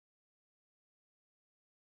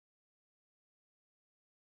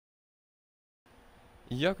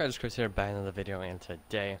Yo guys, Chris here, back in another video, and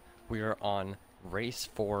today we are on race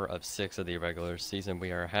 4 of 6 of the regular season.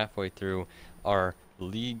 We are halfway through our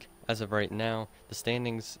league as of right now. The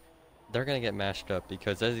standings, they're going to get mashed up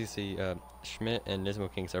because as you see, Schmidt and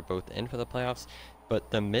Nismo Kings are both in for the playoffs,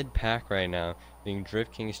 but the mid-pack right now, being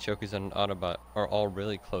Drift Kings, Chokuzone, and Autobot, are all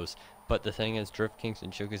really close. But the thing is, Drift Kings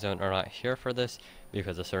and Chokuzone are not here for this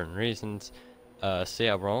because of certain reasons. So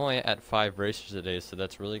yeah, we're only at 5 racers today, so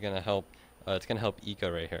that's really going to help. It's going to help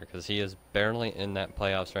Eco right here because he is barely in that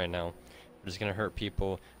playoffs right now. It's going to hurt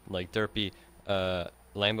people like Derpy.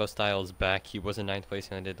 Lambo Style is back. He was in 9th place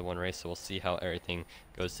and I did the one race, so we'll see how everything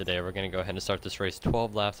goes today. We're going to go ahead and start this race.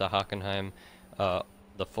 12 laps at Hockenheim,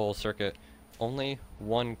 the full circuit. Only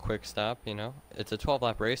one quick stop, you know. It's a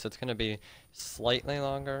 12-lap race, so it's going to be slightly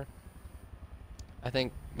longer. I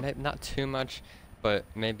think maybe not too much, but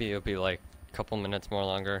maybe it'll be like a couple minutes more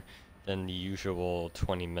longer than the usual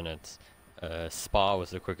 20 minutes. Spa was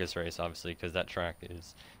the quickest race, obviously, because that track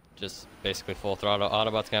is just basically full throttle.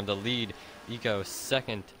 Autobot's gonna have the lead. Eco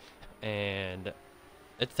second, and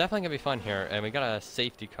it's definitely gonna be fun here. And we got a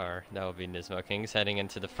safety car. That will be Nismo Kings heading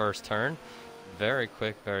into the first turn. Very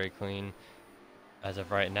quick, very clean. As of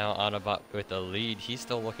right now, Autobot with the lead. He's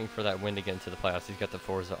still looking for that win to get into the playoffs. He's got the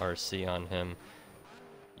Forza RC on him.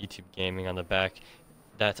 YouTube Gaming on the back.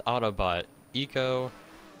 That's Autobot. Eco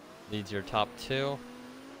leads your top two.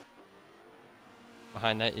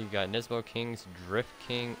 Behind that, you got Nismo Kings, Drift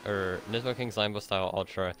King, or Nismo Kings, Lambo Style,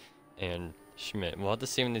 Ultra, and Schmidt. We'll have to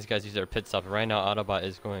see when these guys use their pit stop. Right now, Autobot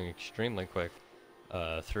is going extremely quick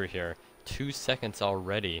through here. 2 seconds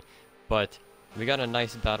already, but we got a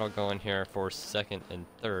nice battle going here for second and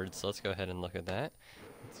third. So let's go ahead and look at that.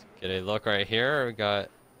 Let's get a look right here. We got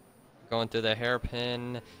going through the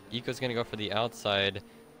hairpin. Eco's gonna go for the outside,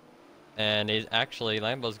 and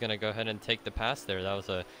Lambo's gonna go ahead and take the pass there. That was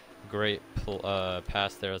a great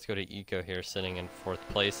pass there. Let's go to Eco here, sitting in 4th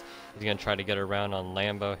place. He's going to try to get around on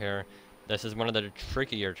Lambo here. This is one of the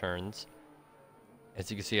trickier turns.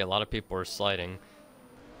 As you can see, a lot of people are sliding.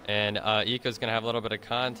 And Eco's going to have a little bit of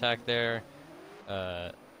contact there.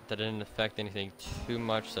 That didn't affect anything too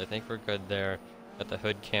much, so I think we're good there. Got the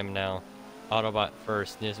hood cam now. Autobot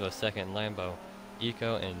first, Nismo second, Lambo,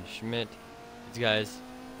 Eco, and Schmidt. These guys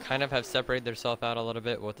kind of have separated themselves out a little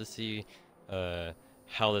bit. We'll have to see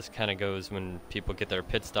how this kind of goes when people get their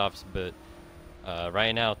pit stops, but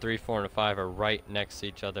right now 3, 4, and 5 are right next to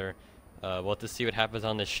each other. We'll have to see what happens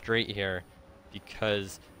on this straight here,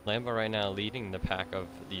 because Lambo right now leading the pack of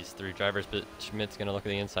these 3 drivers, but Schmidt's gonna look at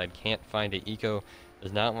the inside, can't find it. Eco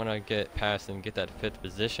does not want to get past and get that 5th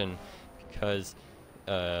position because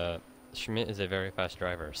Schmidt is a very fast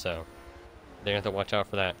driver, so they have to watch out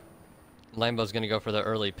for that. Lambo's gonna go for the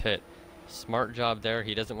early pit. Smart job there.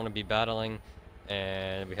 He doesn't want to be battling.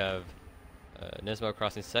 And we have Nismo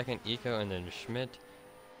crossing second, Eco, and then Schmidt.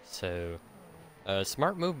 So,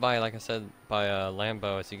 smart move by, like I said, by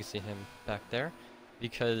Lambo, as you can see him back there.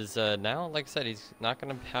 Because now, like I said, he's not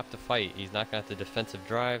going to have to fight. He's not going to have to defensive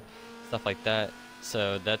drive, stuff like that.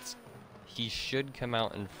 So, he should come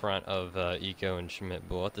out in front of Eco and Schmidt,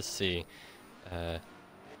 but we'll have to see.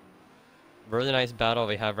 Really nice battle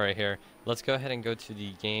we have right here. Let's go ahead and go to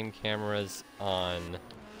the game cameras on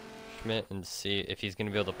Schmidt and see if he's going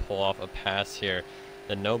to be able to pull off a pass here.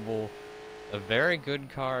 The Noble, a very good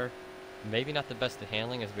car, maybe not the best at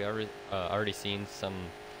handling, as we already seen some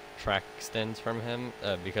track extends from him,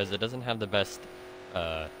 because it doesn't have the best,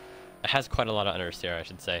 it has quite a lot of understeer, I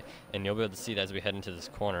should say, and you'll be able to see that as we head into this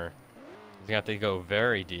corner. He's going to have to go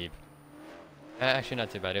very deep. Actually, not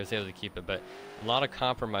too bad. He was able to keep it, but a lot of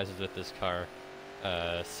compromises with this car,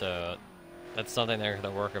 so that's something they're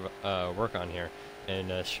going to work on here.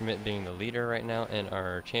 And Schmidt being the leader right now in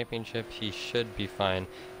our championship, he should be fine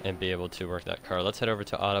and be able to work that car. Let's head over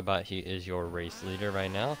to Autobot. He is your race leader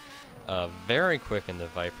right now. Very quick in the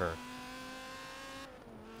Viper.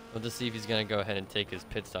 We'll just see if he's going to go ahead and take his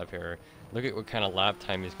pit stop here. Look at what kind of lap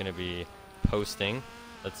time he's going to be posting.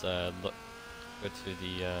 Let's go to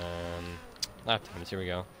the lap times. Here we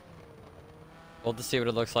go. We'll just see what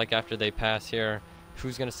it looks like after they pass here.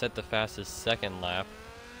 Who's going to set the fastest second lap?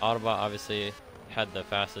 Autobot obviously had the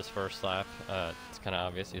fastest first lap. It's kind of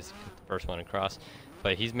obvious. He's the first one across.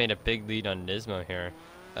 But he's made a big lead on Nismo here.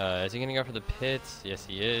 Is he going to go for the pits? Yes,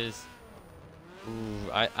 he is.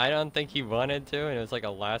 Ooh, I don't think he wanted to, and it was like a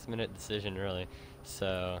last-minute decision, really.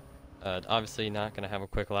 So, obviously not going to have a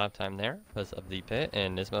quick lap time there because of the pit,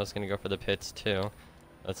 and Nismo's going to go for the pits, too.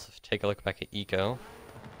 Let's take a look back at Eco.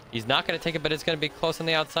 He's not going to take it, but it's going to be close on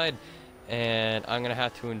the outside. And I'm going to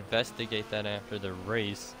have to investigate that after the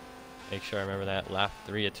race. Make sure I remember that. Lap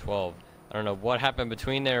 3 at 12. I don't know what happened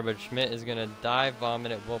between there, but Schmidt is gonna dive bomb,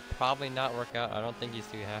 and it will probably not work out. I don't think he's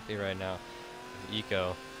too happy right now with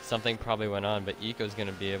Eco. Something probably went on, but Eco's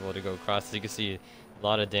gonna be able to go across. As you can see, a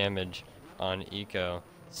lot of damage on Eco.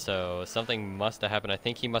 So something must have happened. I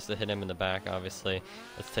think he must have hit him in the back, obviously.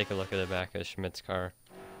 Let's take a look at the back of Schmidt's car.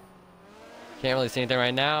 Can't really see anything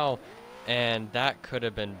right now, and that could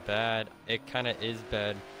have been bad. It kind of is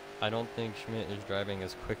bad. I don't think Schmidt is driving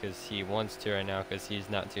as quick as he wants to right now because he's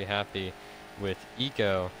not too happy with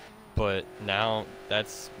Eco. But now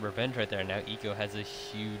that's revenge right there. Now Eco has a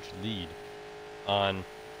huge lead on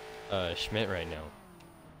Schmidt right now.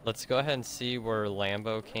 Let's go ahead and see where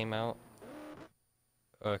Lambo came out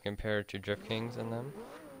compared to Drift Kings and them.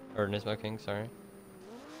 Or Nismo Kings, sorry.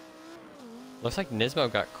 Looks like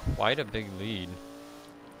Nismo got quite a big lead.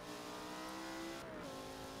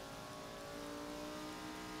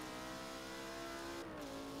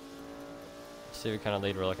 Let's see what kind of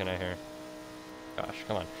lead we're looking at here. Gosh,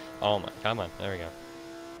 come on. Oh my, come on. There we go.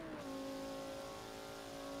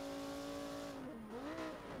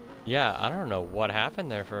 Yeah, I don't know what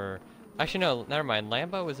happened there for... Actually, no, never mind.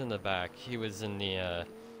 Lambo was in the back. He was in the,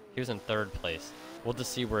 he was in third place. We'll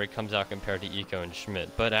just see where it comes out compared to Eco and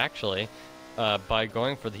Schmidt. But actually, by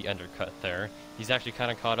going for the undercut there, he's actually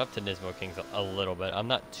kind of caught up to Nismo Kings a little bit. I'm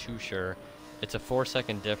not too sure. It's a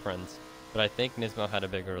 4-second difference, but I think Nismo had a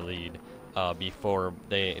bigger lead before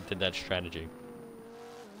they did that strategy.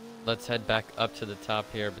 Let's head back up to the top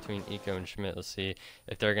here between Eco and Schmidt. Let's see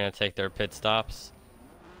if they're going to take their pit stops.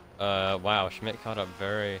 Wow, Schmidt caught up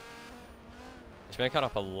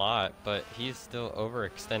a lot, but he's still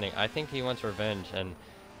overextending. I think he wants revenge, and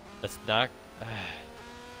it's not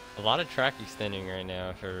a lot of track extending right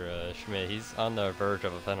now for Schmidt. He's on the verge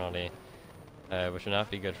of a penalty, which would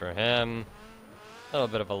not be good for him. A little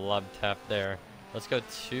bit of a love tap there. Let's go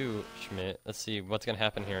to Schmidt. Let's see what's going to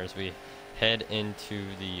happen here as we head into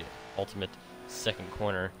the ultimate second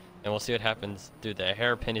corner, and we'll see what happens. Dude, the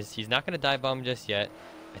hairpin is, he's not going to dive bomb just yet.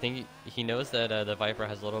 I think he knows that the Viper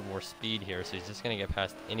has a little more speed here, so he's just going to get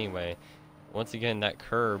past anyway. Once again, that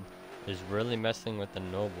curb is really messing with the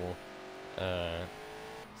Noble.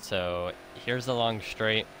 So here's the long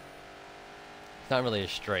straight. It's not really a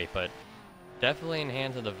straight, but definitely in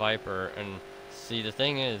hands of the Viper. And see, the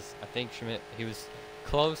thing is, I think Schmidt, he was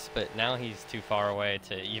close, but now he's too far away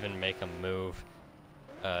to even make him move.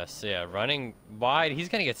 So yeah, running wide, he's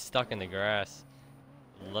going to get stuck in the grass.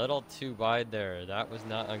 Little too wide there. That was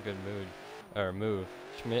not a good move.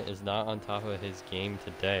 Schmidt is not on top of his game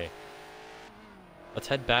today. Let's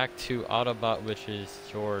head back to Autobot, which is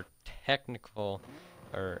your technical,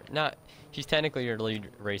 or not, he's technically your lead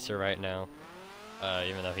racer right now,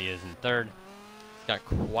 even though he is in third. He's got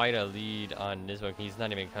quite a lead on Nismo. He's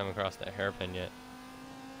not even come across that hairpin yet.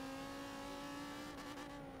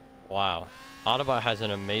 Wow. Autobot has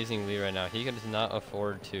an amazing lead right now. He does not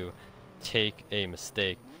afford to take a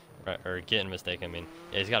mistake, right, or get a mistake, I mean.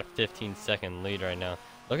 Yeah, he's got a 15-second lead right now.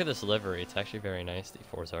 Look at this livery. It's actually very nice, the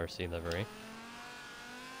Forza RC livery.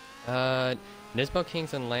 Nismo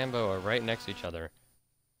Kings and Lambo are right next to each other.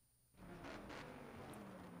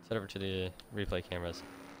 Let's head over to the replay cameras.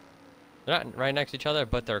 They're not right next to each other,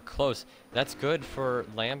 but they're close. That's good for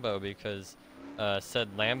Lambo because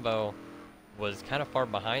said Lambo was kind of far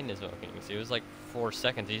behind Nismo Kings. He was like 4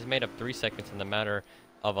 seconds. He's made up 3 seconds in the matter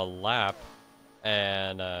of a lap,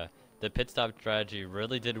 and the pit stop strategy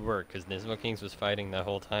really did work because Nismo Kings was fighting the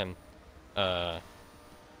whole time, and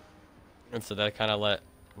so that kind of let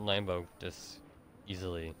Lambo just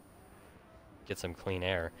easily get some clean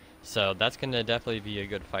air. So that's gonna definitely be a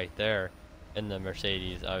good fight there in the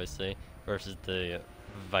Mercedes, obviously, versus the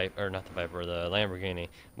Viper, or not the Viper, the Lamborghini.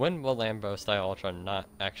 When will Lambo Style Ultra not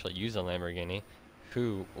actually use a Lamborghini?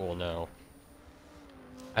 Who will know?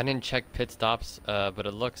 I didn't check pit stops, but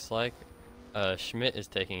it looks like Schmidt is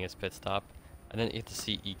taking his pit stop. I didn't get to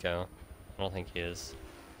see Eco. I don't think he is.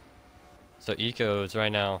 So Eco is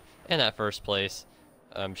right now in that first place.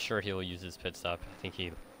 I'm sure he will use his pit stop. I think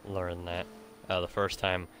he learned that the first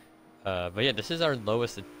time. But yeah, this is our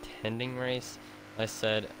lowest attending race. I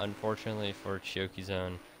said, unfortunately for Chioki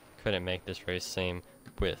Zone, couldn't make this race. Same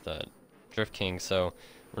with Drift King. So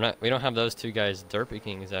we don't have those two guys. Derpy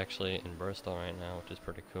King is actually in Bristol right now, which is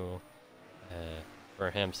pretty cool for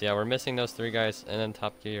him. So yeah, we're missing those three guys, and then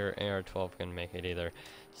Top Gear AR12 couldn't make it either.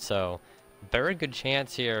 So very good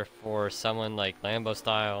chance here for someone like Lambo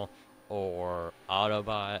Style or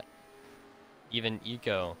Autobot, even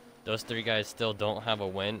Eco. Those three guys still don't have a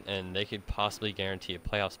win, and they could possibly guarantee a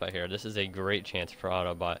playoff spot here. This is a great chance for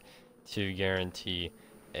Autobot to guarantee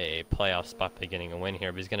a playoff spot by getting a win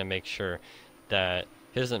here, but he's going to make sure that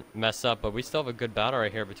he doesn't mess up. But we still have a good battle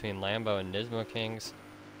right here between Lambo and Nismo Kings.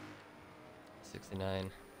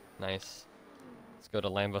 69. Nice. Let's go to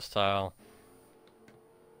Lambo style.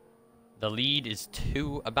 The lead is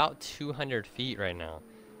about 200 feet right now.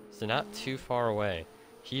 So not too far away.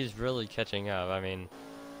 He's really catching up. I mean,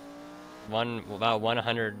 about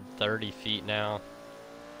 130 feet now.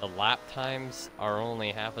 The lap times are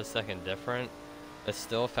only half a second different. It's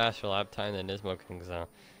still a faster lap time than Nismo Kings though.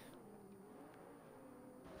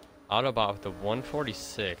 Autobot with the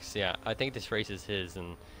 146. Yeah, I think this race is his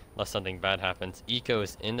unless something bad happens. Eco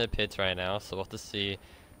is in the pits right now, so we'll have to see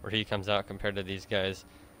where he comes out compared to these guys.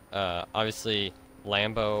 Obviously,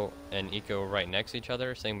 Lambo and Eco right next to each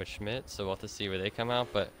other. Same with Schmidt, so we'll have to see where they come out.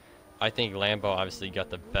 But I think Lambo obviously got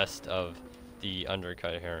the best of the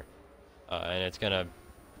undercut here, and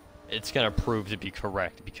it's gonna prove to be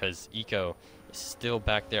correct because Eco is still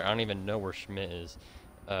back there. I don't even know where Schmidt is.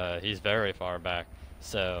 He's very far back.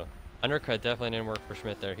 So undercut definitely didn't work for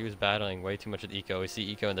Schmidt there. He was battling way too much with Eco. We see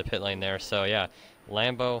Eco in the pit lane there. So yeah,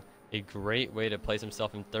 Lambo, a great way to place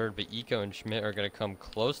himself in third, but Eco and Schmidt are gonna come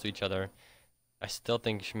close to each other. I still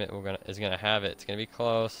think Schmidt is gonna have it. It's gonna be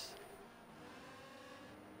close.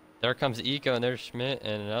 There comes Eco and there's Schmidt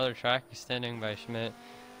and another track extending by Schmidt.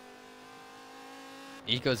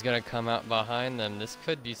 Eco's gonna come out behind them. This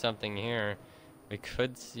could be something here. We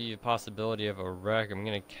could see a possibility of a wreck. I'm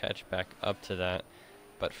gonna catch back up to that.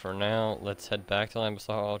 But for now, let's head back to Lamborghini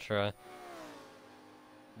Ultra.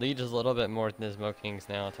 Lead is a little bit more than Nismo Kings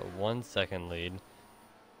now. It's a 1 second lead.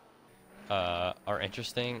 Are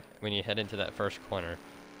interesting when you head into that first corner.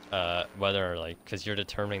 Whether because you're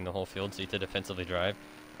determining the whole field seat to defensively drive,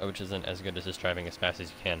 which isn't as good as just driving as fast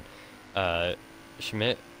as you can.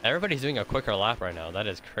 Schmidt, everybody's doing a quicker lap right now. That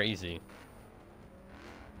is crazy.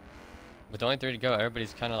 With only 3 to go,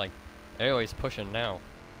 everybody's kind of everybody's pushing now.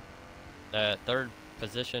 Third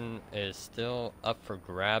position is still up for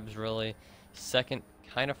grabs, really. Second,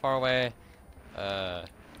 kind of far away. I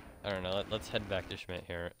don't know. Let's head back to Schmidt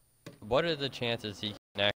here. What are the chances he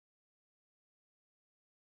can actually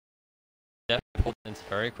definitely pulled in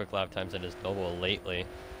very quick lap times in his double lately?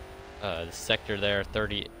 The sector there,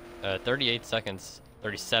 38 seconds,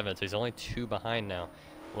 37. So he's only 2 behind now.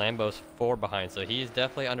 Lambo's 4 behind, so he's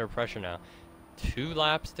definitely under pressure now. 2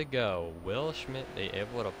 laps to go. Will Schmidt be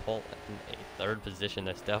able to pull in a 3rd position?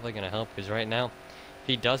 That's definitely going to help, because right now, if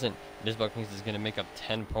he doesn't, Nismo Kings is going to make up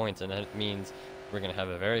 10 points, and that means we're going to have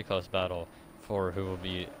a very close battle for who will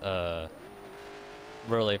be,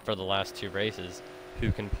 really for the last 2 races,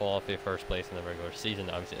 who can pull off the 1st place in the regular season.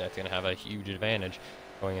 Obviously, that's going to have a huge advantage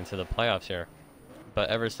going into the playoffs here. But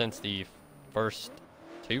ever since the first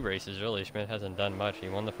 2 races, really, Schmidt hasn't done much. He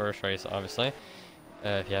won the 1st race, obviously,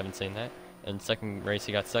 if you haven't seen that. And 2nd race,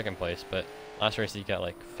 he got 2nd place. But last race, he got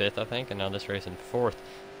 5th, I think. And now this race in 4th.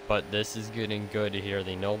 But this is getting good to hear.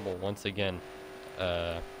 The Noble, once again,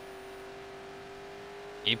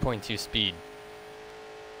 8.2 speed.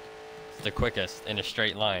 It's the quickest in a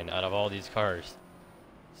straight line out of all these cars.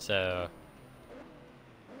 So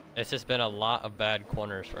it's just been a lot of bad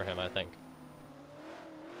corners for him, I think.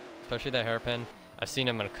 Especially that hairpin. I've seen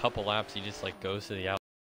him in a couple laps. He just goes to the out.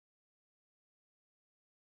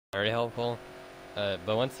 Very helpful. But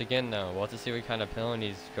once again, though, we'll have to see what kind of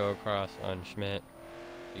penalties go across on Schmidt.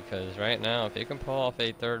 Because right now, if he can pull off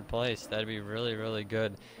a 3rd place, that'd be really, really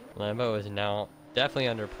good. Lambo is now definitely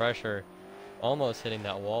under pressure, almost hitting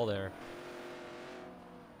that wall there.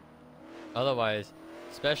 Otherwise,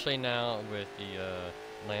 especially now with the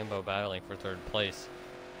Lambo battling for 3rd place,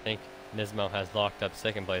 I think Nismo has locked up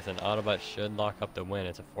 2nd place, and Autobot should lock up the win.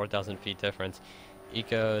 It's a 4,000 feet difference.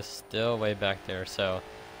 Eco is still way back there, so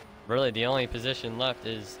really the only position left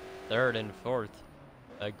is 3rd and 4th.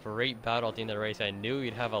 A great battle at the end of the race. I knew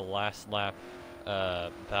we'd have a last lap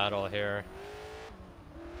battle here.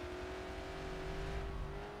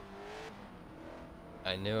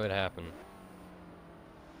 I knew it would happen.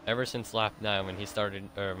 Ever since lap 9, when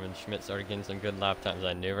when Schmidt started getting some good lap times,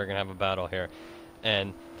 I knew we were gonna have a battle here.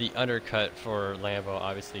 And the undercut for Lambo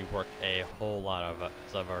obviously worked a whole lot of it,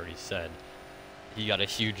 as I've already said. He got a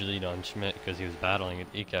huge lead on Schmidt because he was battling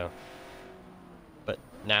with Eco. But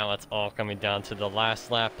now it's all coming down to the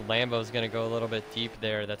last lap. Lambo's going to go a little bit deep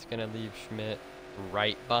there. That's going to leave Schmidt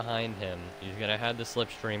right behind him. He's going to have the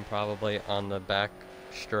slipstream probably on the back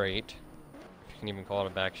straight. If you can even call it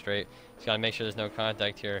a back straight. He's got to make sure there's no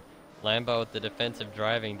contact here. Lambo with the defensive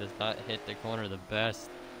driving does not hit the corner the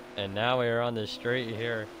best. And now we are on the straight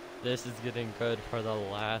here. This is getting good for the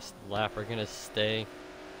last lap. We're going to stay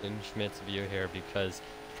in Schmidt's view here because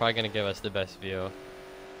it's probably going to give us the best view.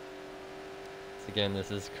 So again,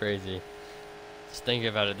 this is crazy. Just think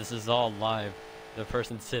about it. This is all live. the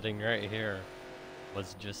person sitting right here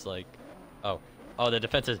was just like, oh, the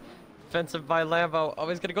defensive by Lambo. Oh,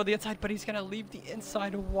 he's gonna go the inside, but he's gonna leave the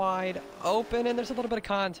inside wide open, and there's a little bit of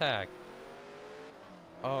contact.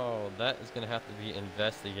 Oh, that is gonna have to be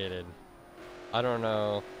investigated. I don't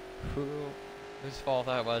know whose fault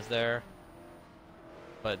that was there,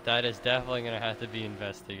 but that is definitely gonna have to be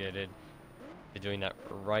investigated. They're doing that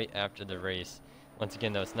right after the race. Once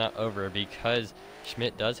again, though, it's not over because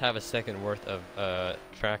Schmidt does have a second worth of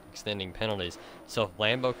track extending penalties. So if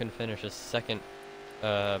Lambo can finish a second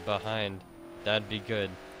behind, that'd be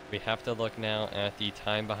good. We have to look now at the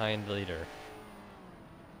time behind leader.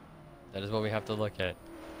 That is what we have to look at.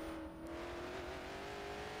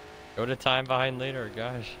 Go to time behind leader,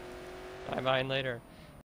 gosh. Time behind leader.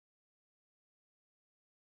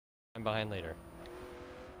 Time behind leader.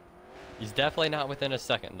 He's definitely not within a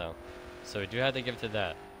second, though. So we do have to give to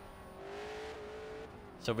that.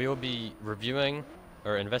 So we will be reviewing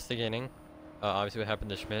or investigating, obviously what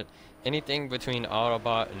happened to Schmidt. Anything between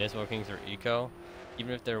Autobot and Nismo Kings or Eco,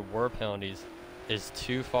 even if there were penalties, is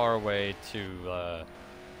too far away to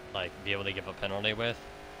like be able to give a penalty with.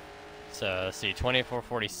 So let's see,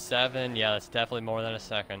 24:47. Yeah, that's definitely more than a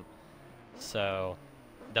second. So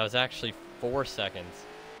that was actually 4 seconds.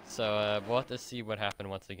 So we'll have to see what happened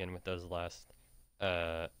once again with those last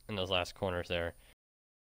in those last corners there.